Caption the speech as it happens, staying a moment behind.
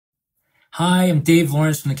Hi, I'm Dave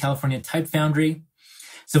Lawrence from the California Type Foundry.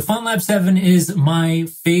 So FontLab 7 is my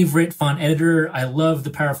favorite font editor. I love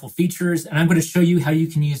the powerful features, and I'm going to show you how you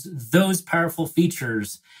can use those powerful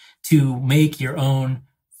features to make your own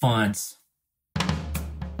fonts.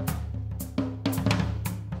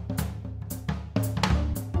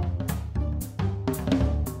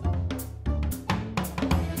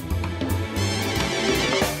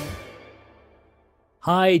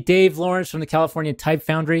 Hi, Dave Lawrence from the California Type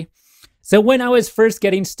Foundry. So when I was first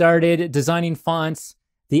getting started designing fonts,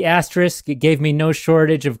 the Asterisk gave me no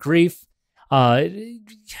shortage of grief. Even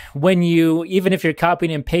if you're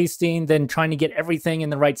copying and pasting, then trying to get everything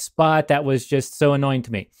in the right spot, that was just so annoying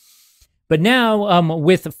to me. But now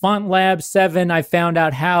with FontLab 7, I found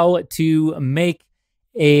out how to make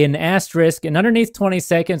an asterisk in underneath 20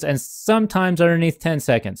 seconds and sometimes underneath 10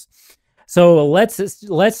 seconds. So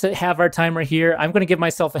let's have our timer here. I'm going to give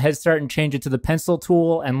myself a head start and change it to the pencil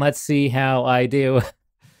tool, and let's see how I do.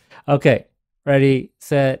 Okay, ready,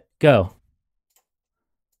 set, go.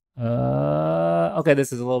 Okay,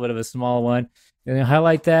 this is a little bit of a small one.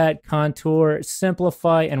 Highlight that, contour,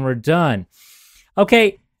 simplify, and we're done.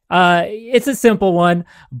 Okay, it's a simple one,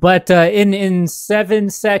 but in 7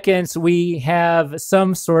 seconds, we have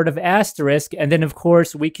some sort of asterisk, and then, of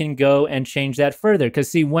course, we can go and change that further.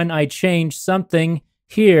 Because, see, when I change something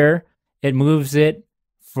here, it moves it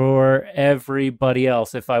for everybody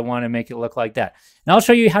else if I want to make it look like that. And I'll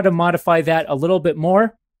show you how to modify that a little bit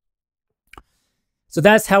more. So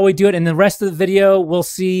that's how we do it. In the rest of the video, we'll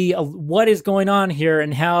see what is going on here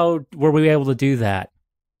and how were we able to do that.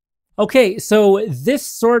 Okay, so this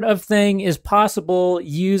sort of thing is possible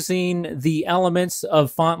using the elements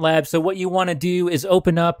of FontLab. So what you want to do is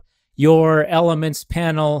open up your elements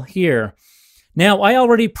panel here. Now, I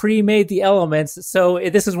already pre-made the elements, so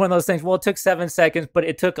this is one of those things, well, it took 7 seconds, but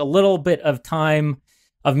it took a little bit of time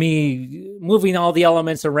of me moving all the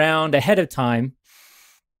elements around ahead of time.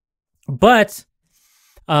 But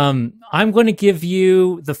I'm going to give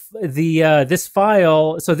you this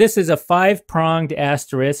file. So this is a 5-pronged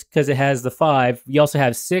asterisk because it has the 5. You also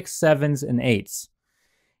have 6, 7s, and 8s.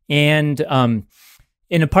 And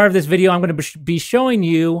in a part of this video, I'm going to be showing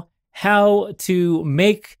you how to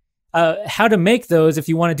make those if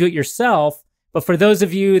you want to do it yourself. But for those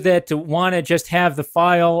of you that want to just have the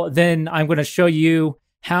file, then I'm going to show you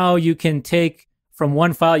how you can take from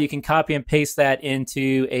one file, you can copy and paste that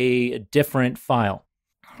into a different file.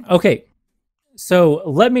 Okay, so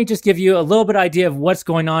let me just give you a little bit idea of what's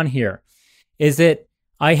going on here. Is that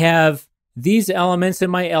I have these elements in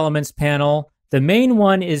my elements panel. The main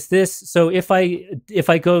one is this. So if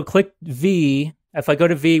I go click V, if I go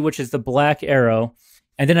to V, which is the black arrow,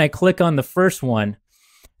 and then I click on the first one,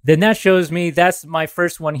 then that shows me that's my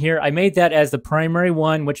first one here. I made that as the primary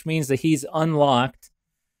one, which means that he's unlocked.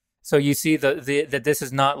 So you see that this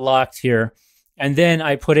is not locked here. And then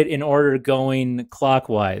I put it in order going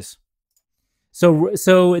clockwise. So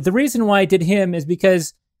the reason why I did him is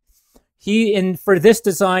because for this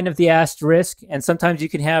design of the asterisk, and sometimes you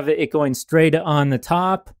can have it going straight on the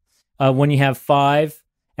top when you have 5,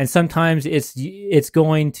 and sometimes it's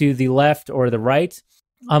going to the left or the right.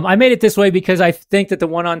 I made it this way because I think that the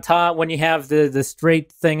one on top, when you have the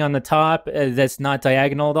straight thing on the top that's not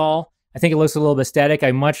diagonal at all, I think it looks a little bit static.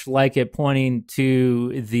 I much like it pointing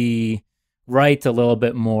to the right a little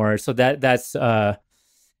bit more. So that's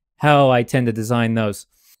how I tend to design those.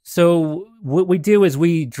 So what we do is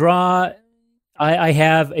we draw, I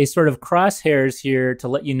have a sort of crosshairs here to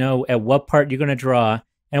let you know at what part you're going to draw.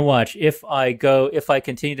 And watch, if I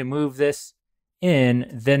continue to move this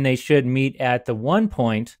in, then they should meet at the one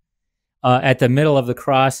point at the middle of the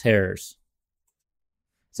crosshairs.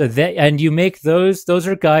 So and you make those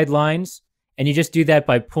are guidelines, and you just do that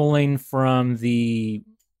by pulling from the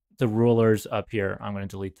rulers up here. I'm going to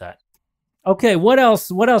delete that. Okay, what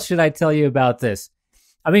else should I tell you about this?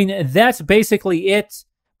 I mean, that's basically it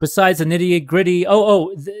besides the nitty gritty.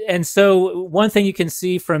 And so one thing you can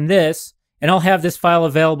see from this, and I'll have this file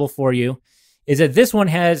available for you, is that this one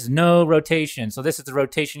has no rotation. So this is the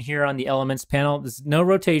rotation here on the elements panel. There's no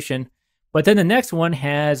rotation, but then the next one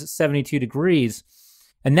has 72 degrees.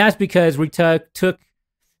 And that's because we took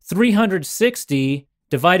 360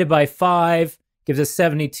 divided by 5 gives us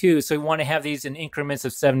 72. So we want to have these in increments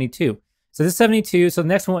of 72. So this is 72. So the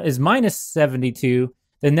next one is minus 72.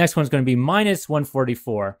 The next one's going to be minus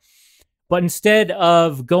 144. But instead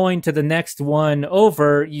of going to the next one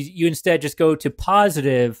over, you instead just go to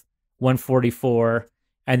positive 144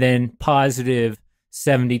 and then positive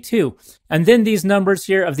 72. And then these numbers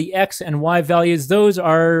here of the X and Y values, those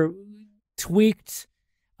are tweaked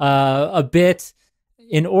a bit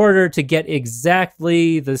in order to get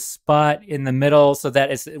exactly the spot in the middle, so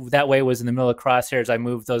that way it was in the middle of crosshairs, I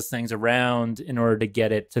moved those things around in order to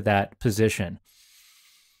get it to that position.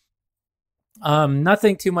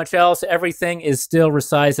 Nothing too much else. Everything is still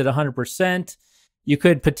resized at 100%. You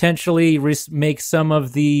could potentially make some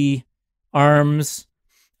of the arms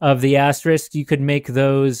of the asterisk. You could make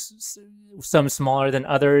those some smaller than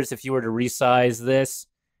others if you were to resize this.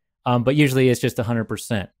 But usually it's just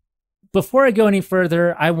 100%. Before I go any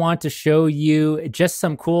further, I want to show you just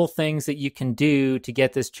some cool things that you can do to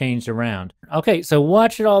get this changed around. Okay, so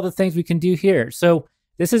watch all the things we can do here. So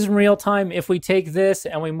this is in real time. If we take this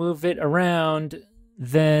and we move it around,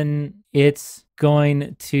 then it's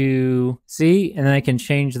going to, see, and then I can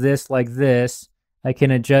change this like this. I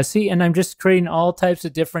can adjust, see, and I'm just creating all types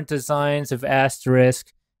of different designs of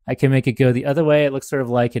asterisk. I can make it go the other way. It looks sort of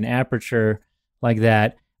like an aperture like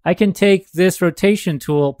that. I can take this rotation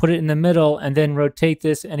tool, put it in the middle, and then rotate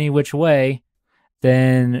this any which way.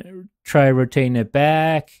 Then try rotating it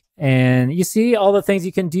back. And you see all the things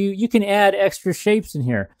you can do. You can add extra shapes in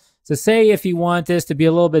here. So say if you want this to be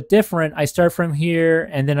a little bit different, I start from here,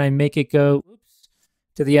 and then I make it go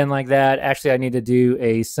to the end like that. Actually, I need to do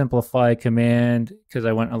a simplify command because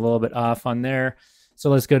I went a little bit off on there. So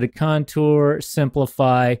let's go to contour,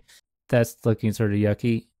 simplify. That's looking sort of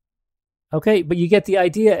yucky. Okay, but you get the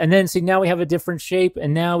idea. And then see, now we have a different shape,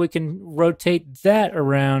 and now we can rotate that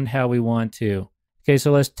around how we want to. Okay,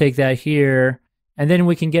 so let's take that here, and then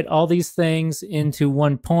we can get all these things into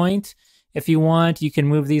one point. If you want, you can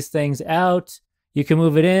move these things out. You can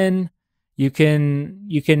move it in. You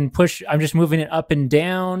can push, I'm just moving it up and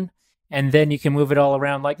down, and then you can move it all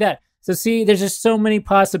around like that. So see, there's just so many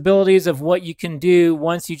possibilities of what you can do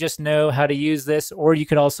once you just know how to use this, or you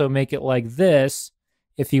could also make it like this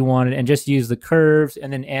if you wanted, and just use the curves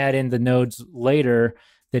and then add in the nodes later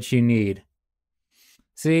that you need.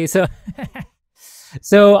 See, so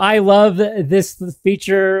so I love this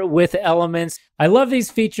feature with elements. I love these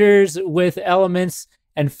features with elements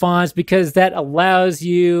and fonts because that allows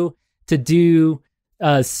you to do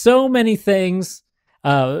so many things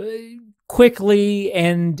quickly,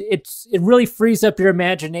 and it really frees up your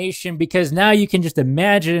imagination because now you can just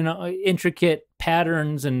imagine intricate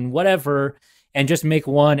patterns and whatever, and just make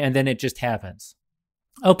one, and then it just happens.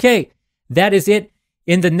 Okay, that is it.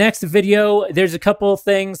 In the next video, there's a couple of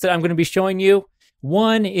things that I'm going to be showing you.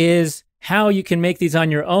 One is how you can make these on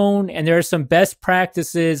your own, and there are some best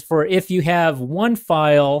practices for if you have one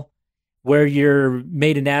file where you're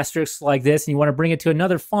made an asterisk like this and you want to bring it to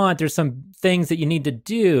another font, there's some things that you need to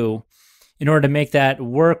do in order to make that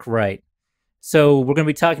work right. So we're going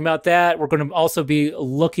to be talking about that. We're going to also be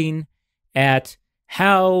looking at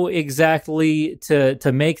how exactly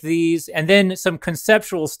to make these, and then some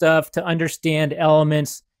conceptual stuff to understand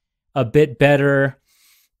elements a bit better.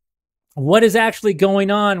 What is actually going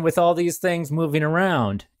on with all these things moving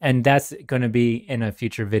around? And that's going to be in a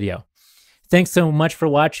future video. Thanks so much for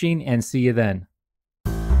watching, and see you then.